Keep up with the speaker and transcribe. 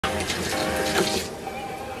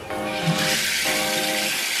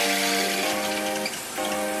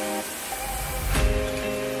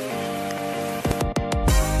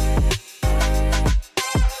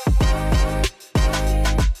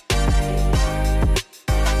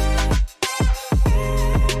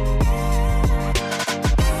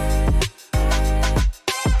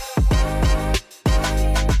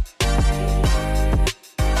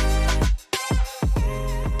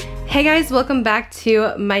Hey guys, welcome back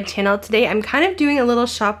to my channel. Today I'm kind of doing a little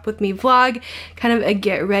shop with me vlog, kind of a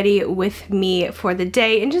get ready with me for the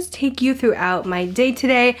day and just take you throughout my day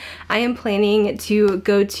today. I am planning to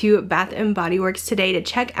go to Bath & Body Works today to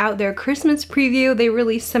check out their Christmas preview. They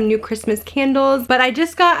released some new Christmas candles, but I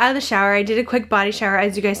just got out of the shower. I did a quick body shower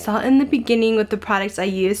as you guys saw in the beginning with the products I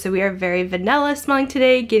use, so we are very vanilla smelling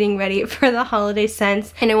today, getting ready for the holiday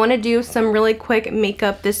scents. And I want to do some really quick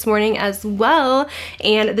makeup this morning as well,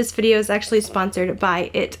 and this video is actually sponsored by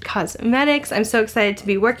It Cosmetics. I'm so excited to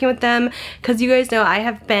be working with them because you guys know I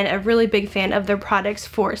have been a really big fan of their products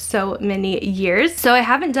for so many years. So I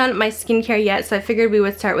haven't done my skincare yet, so I figured we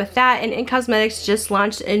would start with that. And It Cosmetics just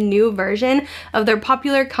launched a new version of their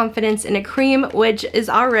popular Confidence in a Cream, which is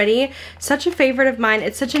already such a favorite of mine.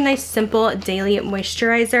 It's such a nice simple daily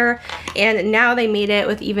moisturizer, and now they made it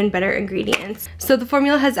with even better ingredients. So the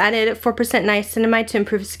formula has added 4% niacinamide to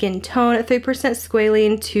improve skin tone, 3%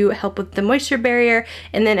 squalene to help with the moisture barrier,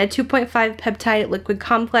 and then a 2.5 peptide liquid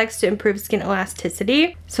complex to improve skin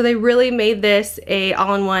elasticity. So they really made this a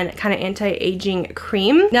all-in-one kind of anti-aging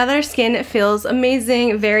cream. Now that our skin feels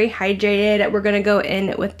amazing, very hydrated, we're gonna go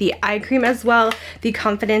in with the eye cream as well, the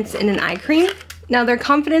Confidence in an Eye Cream. Now their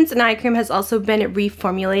Confidence in Eye Cream has also been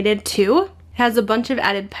reformulated too. It has a bunch of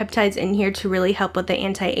added peptides in here to really help with the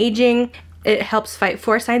anti-aging. It helps fight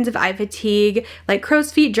 4 signs of eye fatigue, like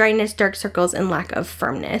crow's feet, dryness, dark circles, and lack of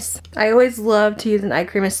firmness. I always love to use an eye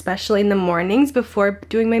cream, especially in the mornings before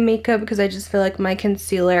doing my makeup, because I just feel like my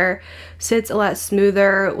concealer sits a lot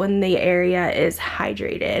smoother when the area is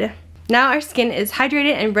hydrated. Now our skin is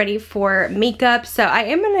hydrated and ready for makeup, so I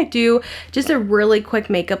am going to do just a really quick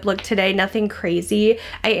makeup look today, nothing crazy.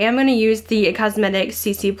 I am going to use the It Cosmetics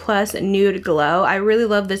CC Plus Nude Glow. I really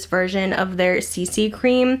love this version of their CC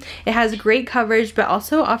cream. It has great coverage but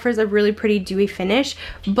also offers a really pretty dewy finish,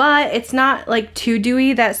 but it's not like too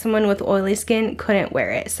dewy that someone with oily skin couldn't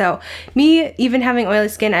wear it. So me, even having oily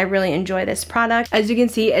skin, I really enjoy this product. As you can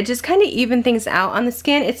see, it just kind of evens things out on the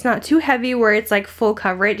skin. It's not too heavy where it's like full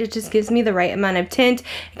coverage. It just gives me the right amount of tint.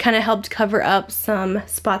 It kind of helped cover up some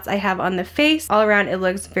spots I have on the face. All around it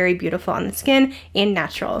looks very beautiful on the skin and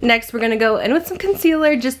natural. Next we're gonna go in with some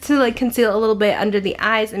concealer just to like conceal a little bit under the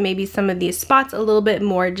eyes and maybe some of these spots a little bit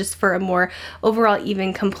more, just for a more overall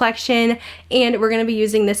even complexion. And we're gonna be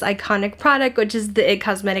using this iconic product, which is the It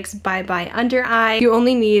Cosmetics Bye Bye Under Eye. You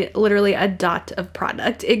only need literally a dot of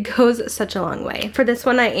product. It goes such a long way. For this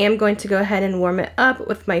one I am going to go ahead and warm it up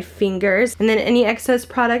with my fingers, and then any excess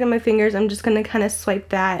product on my fingers I'm just gonna kind of swipe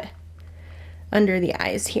that under the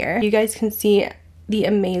eyes here. You guys can see the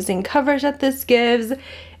amazing coverage that this gives.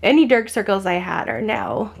 Any dark circles I had are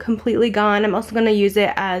now completely gone. I'm also gonna use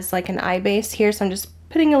it as like an eye base here, so I'm just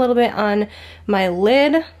putting a little bit on my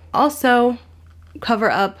lid. Also cover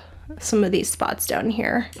up some of these spots down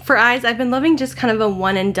here. For eyes, I've been loving just kind of a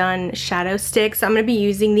one and done shadow stick, so I'm going to be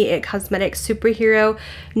using the It Cosmetics Superhero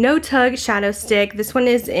No Tug Shadow Stick. This one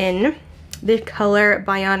is in the color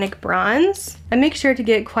Bionic Bronze. I make sure to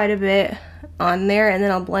get quite a bit on there, and then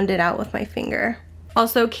I'll blend it out with my finger.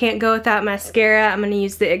 Also, can't go without mascara. I'm going to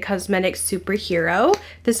use the It Cosmetics Superhero.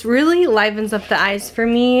 This really livens up the eyes for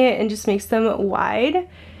me and just makes them wide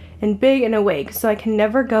and big and awake, so I can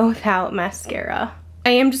never go without mascara. I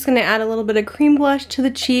am just going to add a little bit of cream blush to the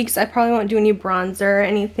cheeks. I probably won't do any bronzer or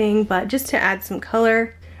anything, but just to add some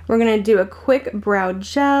color. We're going to do a quick brow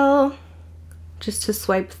gel just to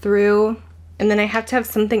swipe through. And then I have to have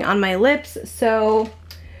something on my lips, so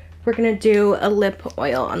we're gonna do a lip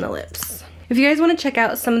oil on the lips. If you guys want to check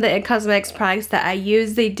out some of the It Cosmetics products that I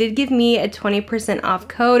use, they did give me a 20% off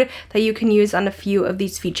code that you can use on a few of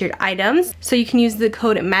these featured items. So you can use the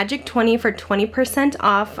code MAGIC20 for 20%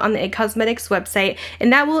 off on the It Cosmetics website,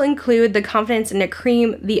 and that will include the Confidence in a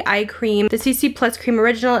Cream, the Eye Cream, the CC Plus Cream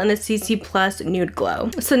Original, and the CC Plus Nude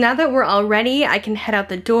Glow. So now that we're all ready, I can head out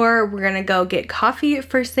the door. We're gonna go get coffee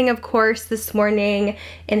first thing, of course, this morning,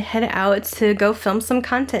 and head out to go film some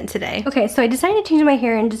content today. Okay, so I decided to change my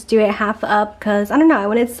hair and just do it half up because, I don't know, I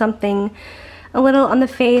wanted something a little on the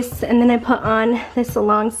face, and then I put on this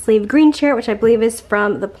long sleeve green shirt, which I believe is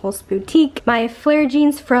from the Pulse Boutique, my flare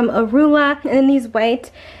jeans from Arula, and then these white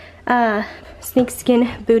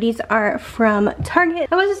snakeskin booties are from Target.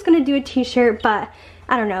 I was just gonna do a t-shirt, but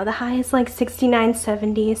I don't know, the high is like 69,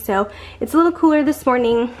 70, so it's a little cooler this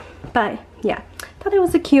morning, but yeah, thought it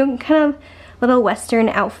was a cute kind of little Western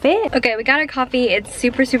outfit. Okay, we got our coffee. It's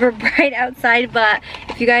super, super bright outside, but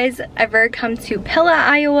if you guys ever come to Pella,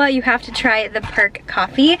 Iowa, you have to try the Perk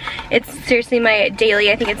coffee. It's seriously my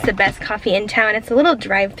daily. I think it's the best coffee in town. It's a little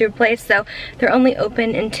drive-through place, so they're only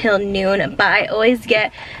open until noon, but I always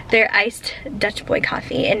get their iced Dutch boy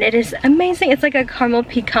coffee, and it is amazing. It's like a caramel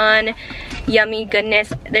pecan, yummy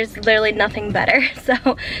goodness. There's literally nothing better,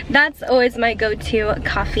 so that's always my go-to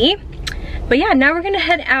coffee. But yeah, now we're gonna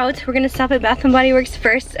head out. We're gonna stop at Bath & Body Works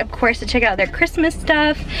first, of course, to check out their Christmas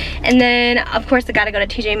stuff. And then, of course, I gotta go to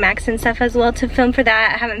TJ Maxx and stuff as well to film for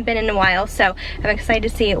that. I haven't been in a while, so I'm excited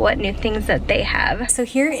to see what new things that they have. So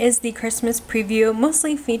here is the Christmas preview,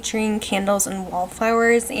 mostly featuring candles and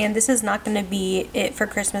wallflowers. And this is not gonna be it for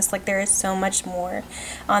Christmas. Like, there is so much more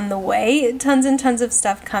on the way. Tons and tons of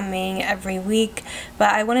stuff coming every week. But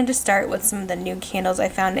I wanted to start with some of the new candles. I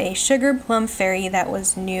found a Sugar Plum Fairy that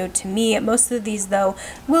was new to me. Most of these though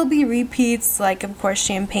will be repeats, like of course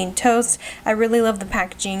Champagne Toast. I really love the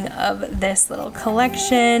packaging of this little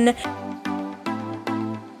collection.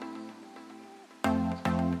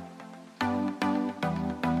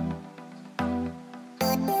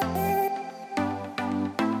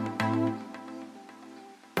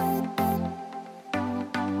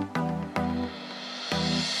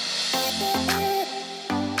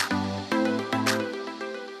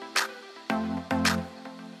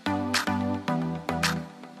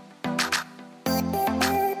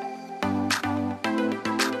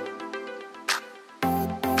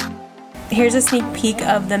 Here's a sneak peek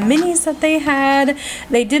of the minis that they had.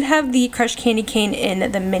 They did have the crushed candy cane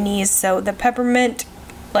in the minis, so the peppermint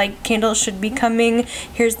like candles should be coming.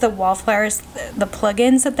 Here's the wallflowers, the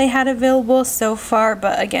plugins that they had available so far,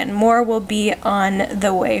 but again, more will be on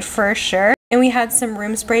the way for sure. And we had some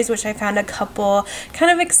room sprays, which I found a couple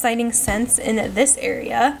kind of exciting scents in this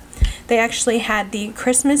area. They actually had the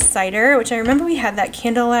Christmas cider, which I remember we had that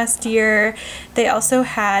candle last year. They also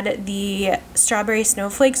had the strawberry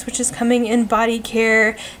snowflakes, which is coming in body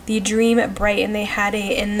care, the Dream Bright, and they had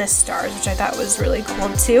a in the stars, which I thought was really cool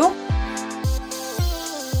too.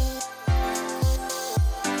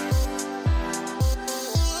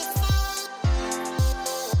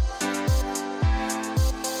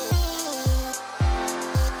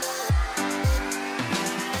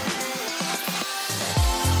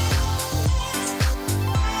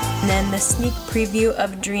 And then the sneak preview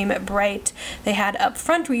of Dream Bright they had up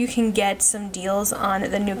front, where you can get some deals on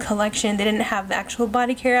the new collection. They didn't have the actual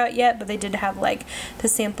body care out yet, but they did have like the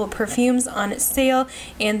sample perfumes on sale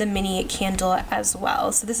and the mini candle as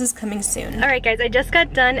well. So this is coming soon. Alright guys, I just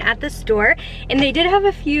got done at the store and they did have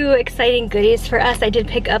a few exciting goodies for us. I did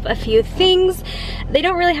pick up a few things. They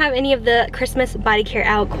don't really have any of the Christmas body care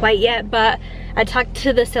out quite yet, but I talked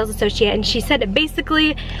to the sales associate and she said that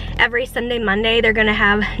basically every Sunday, Monday, they're gonna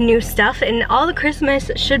have new stuff, and all the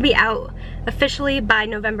Christmas should be out officially by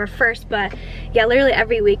November 1st, but yeah, literally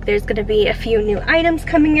every week there's gonna be a few new items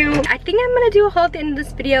coming out. I think I'm gonna do a haul at the end of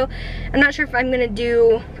this video. I'm not sure if I'm gonna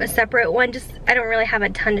do a separate one, just I don't really have a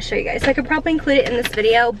ton to show you guys, so I could probably include it in this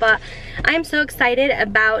video, but I am so excited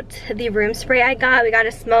about the room spray I got. We got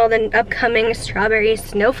to smell the upcoming strawberry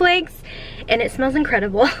snowflakes, and it smells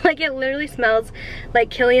incredible. Like, it literally smells like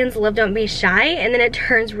Killian's Love Don't Be Shy, and then it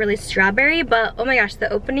turns really strawberry, but oh my gosh,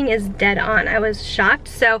 the opening is dead on. I was shocked,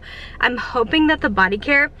 so I'm hoping that the body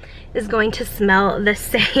care is going to smell the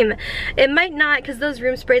same. It might not, because those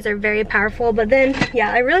room sprays are very powerful, but then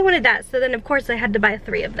yeah, I really wanted that, so then of course I had to buy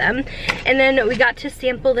 3 of them. And then we got to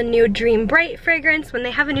sample the new Dream Bright fragrance. When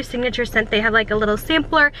they have a new signature scent, they have like a little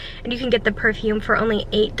sampler, and you can get the perfume for only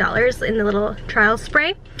 $8 in the little trial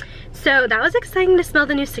spray. So that was exciting to smell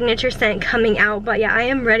the new signature scent coming out. But yeah, I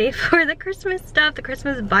am ready for the Christmas stuff, the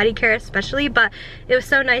Christmas body care especially. But it was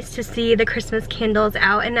so nice to see the Christmas candles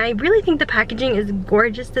out, and I really think the packaging is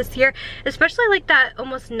gorgeous this year, especially like that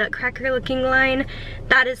almost nutcracker looking line.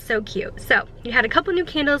 That is so cute. So you had a couple new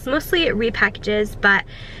candles, mostly repackages, but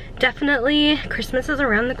definitely Christmas is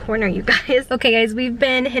around the corner, you guys. Okay guys, we've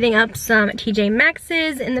been hitting up some TJ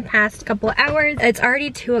Maxx's in the past couple hours. It's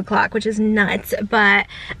already 2 o'clock, which is nuts, but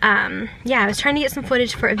yeah, I was trying to get some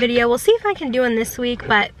footage for a video. We'll see if I can do one this week,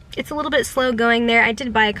 but it's a little bit slow going there. I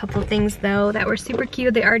did buy a couple things though that were super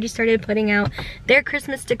cute. They already started putting out their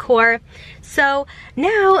Christmas decor. So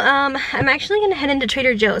now I'm actually gonna head into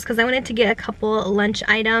Trader Joe's because I wanted to get a couple lunch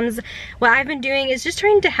items. What I've been doing is just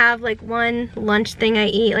trying to have like one lunch thing I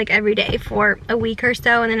eat like every day for a week or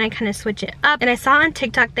so, and then I kind of switch it up. And I saw on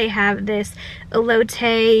TikTok they have this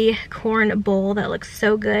elote corn bowl that looks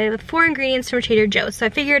so good with 4 ingredients from Trader Joe's. So I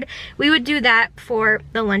figured we would do that for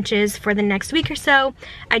the lunches for the next week or so.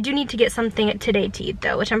 I do need to get something today to eat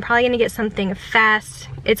though, which I'm probably gonna get something fast.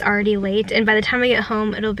 It's already late, and by the time I get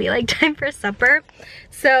home, it'll be like time for supper.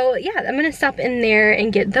 So yeah, I'm gonna stop in there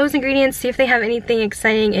and get those ingredients, see if they have anything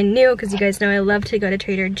exciting and new, because you guys know I love to go to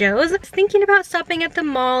Trader Joe's. I was thinking about stopping at the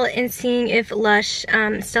mall and seeing if Lush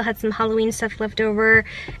still had some Halloween stuff left over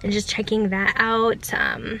and just checking that out.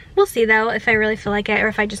 We'll see though if I really feel like it, or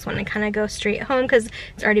if I just want to kind of go straight home because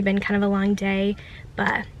it's already been kind of a long day.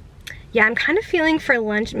 But yeah, I'm kind of feeling for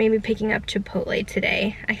lunch maybe picking up Chipotle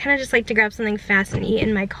today. I kind of just like to grab something fast and eat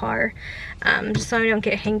in my car, just so I don't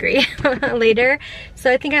get hangry later.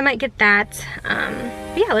 So I think I might get that.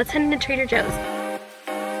 But yeah, let's head into Trader Joe's.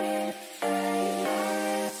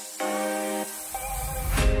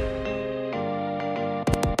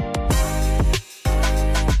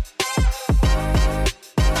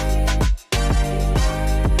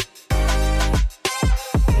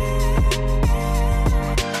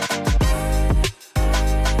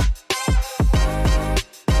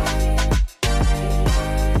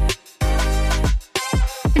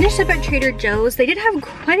 Finished up at Trader Joe's. They did have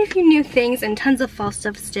quite a few new things and tons of fall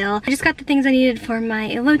stuff still. I just got the things I needed for my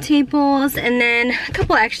elote bowls and then a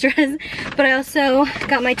couple extras, but I also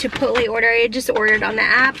got my Chipotle order. I just ordered on the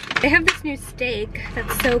app. They have this new steak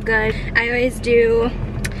that's so good. I always do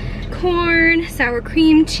corn, sour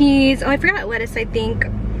cream, cheese. Oh, I forgot lettuce, I think.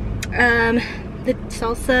 The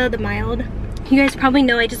salsa, the mild. You guys probably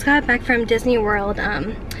know I just got back from Disney World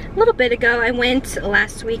a little bit ago. I went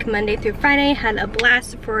last week, Monday through Friday, had a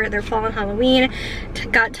blast for their fall and Halloween,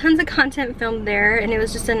 got tons of content filmed there, and it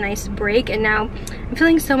was just a nice break. And now I'm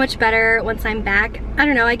feeling so much better once I'm back. I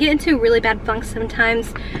don't know, I get into really bad funks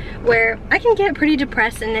sometimes where I can get pretty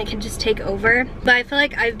depressed and it can just take over. But I feel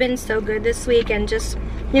like I've been so good this week and just,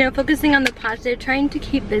 you know, focusing on the positive, trying to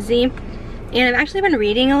keep busy. And I've actually been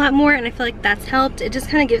reading a lot more, and I feel like that's helped. It just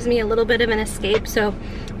kind of gives me a little bit of an escape. So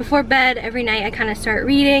before bed every night I kind of start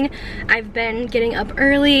reading. I've been getting up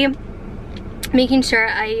early, making sure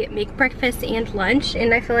I make breakfast and lunch,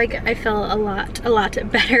 and I feel like I feel a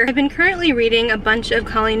lot better. I've been currently reading a bunch of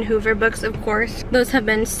Colleen Hoover books, of course. Those have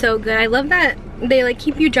been so good. I love that they like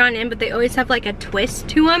keep you drawn in, but they always have like a twist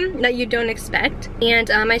to them that you don't expect. And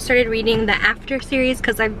I started reading the After series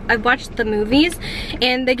because I've watched the movies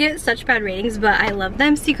and they get such bad ratings, but I love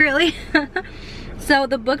them secretly. So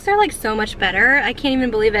the books are like so much better. I can't even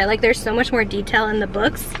believe it. Like there's so much more detail in the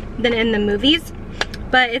books than in the movies.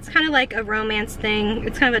 But it's kind of like a romance thing.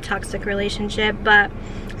 It's kind of a toxic relationship, but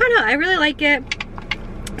I don't know, I really like it.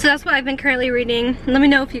 So that's what I've been currently reading. Let me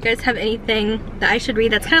know if you guys have anything that I should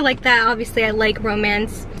read that's kind of like that. Obviously I like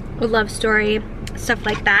romance, a love story, stuff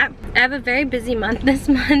like that. I have a very busy month this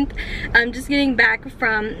month. I'm just getting back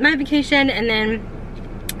from my vacation, and then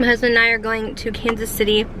my husband and I are going to Kansas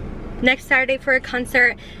City next Saturday for a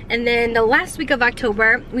concert. And then the last week of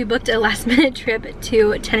October, we booked a last minute trip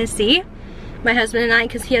to Tennessee, my husband and I,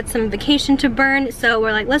 because he had some vacation to burn. So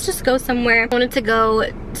we're like, let's just go somewhere. I wanted to go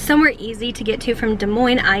somewhere easy to get to from Des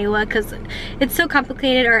Moines, Iowa, because it's so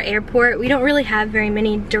complicated, our airport. We don't really have very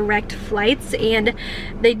many direct flights, and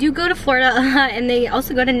they do go to Florida a lot, and they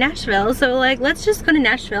also go to Nashville. So like, let's just go to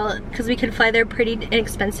Nashville because we could fly there pretty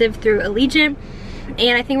inexpensive through Allegiant.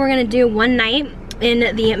 And I think we're gonna do one night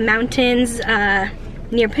in the mountains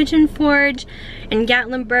near Pigeon Forge and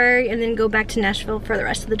Gatlinburg, and then go back to Nashville for the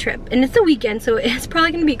rest of the trip. And it's a weekend, so it's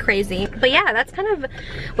probably gonna be crazy. But yeah, that's kind of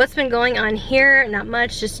what's been going on here. Not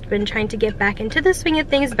much, just been trying to get back into the swing of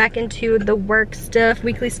things, back into the work stuff,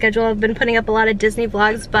 weekly schedule. I've been putting up a lot of Disney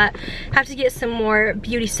vlogs, but have to get some more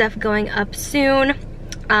beauty stuff going up soon.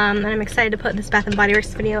 And I'm excited to put this Bath & Body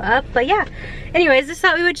Works video up. But yeah, anyways, just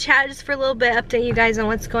thought we would chat just for a little bit, update you guys on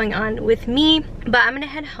what's going on with me. But I'm gonna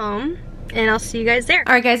head home, and I'll see you guys there.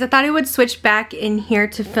 Alright guys, I thought I would switch back in here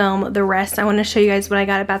to film the rest. I want to show you guys what I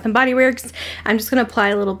got at Bath & Body Works. I'm just going to apply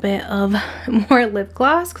a little bit of more lip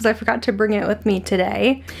gloss because I forgot to bring it with me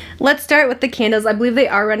today. Let's start with the candles. I believe they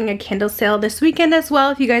are running a candle sale this weekend as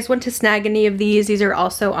well. If you guys want to snag any of these are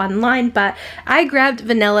also online. But I grabbed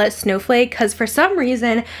Vanilla Snowflake because for some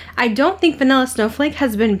reason, I don't think Vanilla Snowflake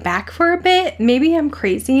has been back for a bit. Maybe I'm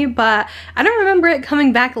crazy, but I don't remember it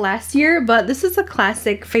coming back last year. But this is a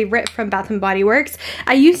classic favorite from Bath & Body Works.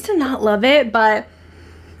 I used to not love it, but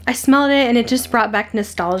I smelled it and it just brought back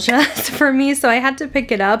nostalgia for me, so I had to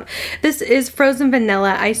pick it up. This is frozen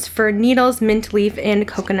vanilla iced for needles, mint leaf, and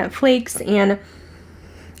coconut flakes, and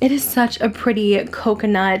it is such a pretty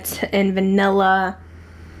coconut and vanilla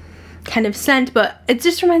kind of scent, but it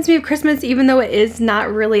just reminds me of Christmas, even though it is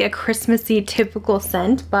not really a Christmassy typical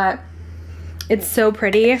scent. But It's so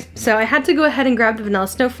pretty. So I had to go ahead and grab the vanilla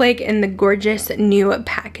snowflake in the gorgeous new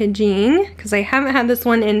packaging because I haven't had this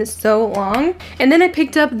one in so long. And then I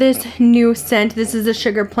picked up this new scent. This is a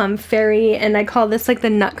Sugar Plum Fairy, and I call this like the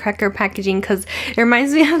Nutcracker packaging because it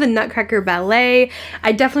reminds me of the Nutcracker Ballet.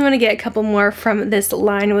 I definitely want to get a couple more from this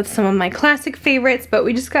line with some of my classic favorites, but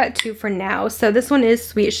we just got 2 for now. So this one is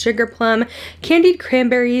Sweet Sugar Plum, Candied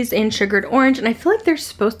Cranberries, and Sugared Orange, and I feel like there's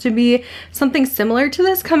supposed to be something similar to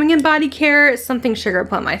this coming in body care. Something Sugar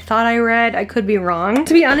Plum, I thought I read. I could be wrong.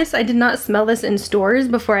 To be honest, I did not smell this in stores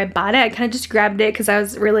before I bought it. I kind of just grabbed it because I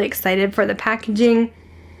was really excited for the packaging.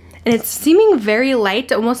 And it's seeming very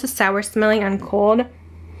light, almost a sour smelling on cold.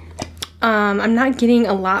 I'm not getting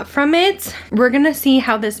a lot from it. We're gonna see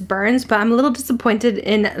how this burns, but I'm a little disappointed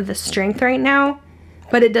in the strength right now.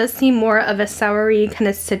 But it does seem more of a soury kind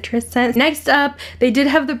of citrus scent. Next up, they did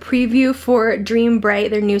have the preview for Dream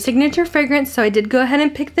Bright, their new signature fragrance, so I did go ahead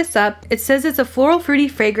and pick this up. It says it's a floral fruity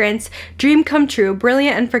fragrance, dream come true,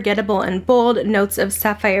 brilliant, unforgettable, and bold, notes of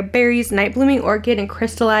sapphire berries, night blooming orchid, and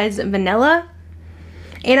crystallized vanilla.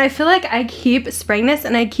 And I feel like I keep spraying this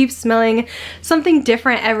and I keep smelling something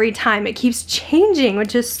different every time. It keeps changing,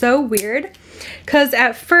 which is so weird. Because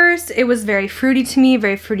at first it was very fruity to me,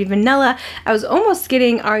 very fruity vanilla. I was almost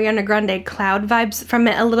getting Ariana Grande Cloud vibes from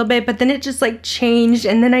it a little bit, but then it just like changed,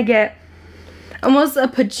 and then I get almost a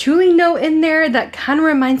patchouli note in there that kind of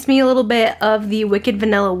reminds me a little bit of the Wicked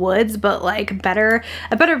Vanilla Woods, but like a better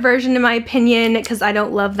version in my opinion, because I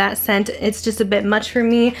don't love that scent. It's just a bit much for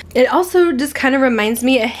me. It also just kind of reminds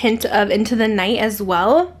me a hint of Into the Night as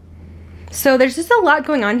well. So there's just a lot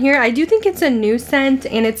going on here. I do think it's a new scent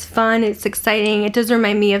and it's fun, it's exciting. It does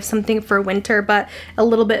remind me of something for winter, but a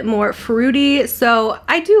little bit more fruity. So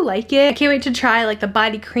I do like it. I can't wait to try like the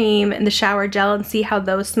body cream and the shower gel and see how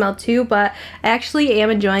those smell too, but I actually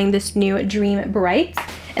am enjoying this new Dream Bright.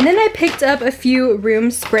 And then I picked up a few room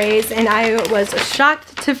sprays, and I was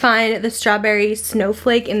shocked to find the Strawberry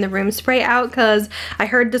Snowflake in the room spray out because I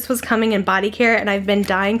heard this was coming in body care and I've been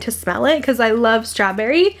dying to smell it because I love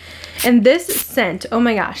strawberry. And this scent, oh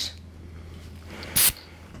my gosh.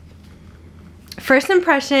 First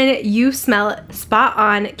impression, you smell spot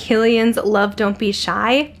on Kilian's Love Don't Be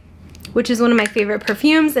Shy, which is one of my favorite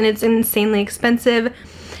perfumes, and it's insanely expensive.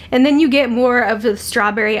 And then you get more of the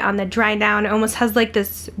strawberry on the dry down. It almost has like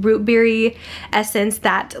this root berry essence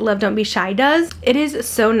that Love Don't Be Shy does. It is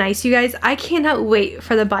so nice, you guys. I cannot wait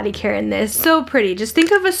for the body care in this. So pretty. Just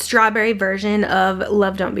think of a strawberry version of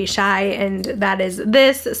Love Don't Be Shy, and that is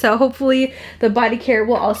this. So hopefully the body care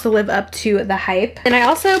will also live up to the hype. And I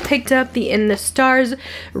also picked up the In the Stars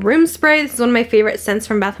room spray. This is one of my favorite scents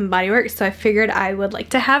from Bath & Body Works, so I figured I would like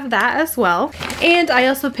to have that as well. And I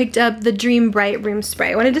also picked up the Dream Bright room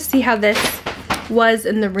spray. I wanted to see how this was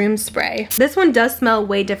in the room spray. This one does smell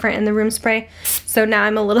way different in the room spray, so now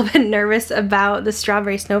I'm a little bit nervous about the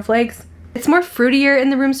Strawberry Snowflakes. It's more fruitier in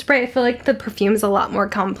the room spray. I feel like the perfume is a lot more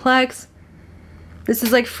complex. This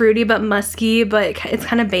is like fruity but musky, but it's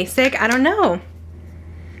kind of basic. I don't know.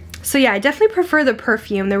 So yeah, I definitely prefer the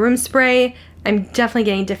perfume. The room spray, I'm definitely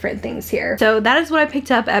getting different things here. So that is what I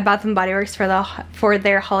picked up at Bath & Body Works for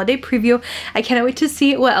their holiday preview. I cannot wait to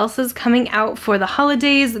see what else is coming out for the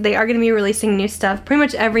holidays. They are going to be releasing new stuff pretty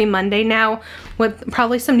much every Monday now, with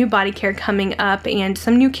probably some new body care coming up and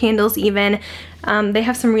some new candles even. They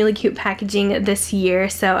have some really cute packaging this year,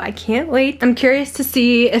 so I can't wait. I'm curious to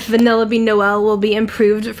see if Vanilla Bean Noel will be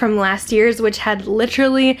improved from last year's, which had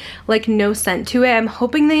literally like no scent to it. I'm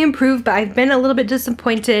hoping they improve, but I've been a little bit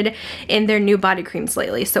disappointed in their new body creams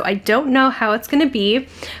lately, so I don't know how it's gonna be.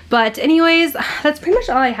 But anyways, that's pretty much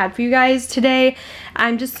all I had for you guys today.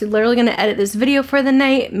 I'm just literally gonna edit this video for the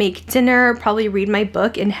night, make dinner, probably read my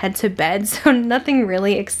book, and head to bed, so nothing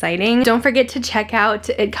really exciting. Don't forget to check out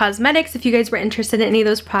It Cosmetics if you guys were interested in any of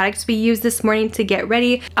those products we used this morning to get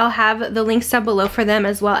ready. I'll have the links down below for them,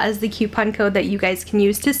 as well as the coupon code that you guys can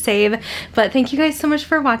use to save. But thank you guys so much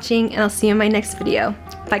for watching, and I'll see you in my next video.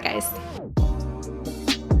 Bye guys.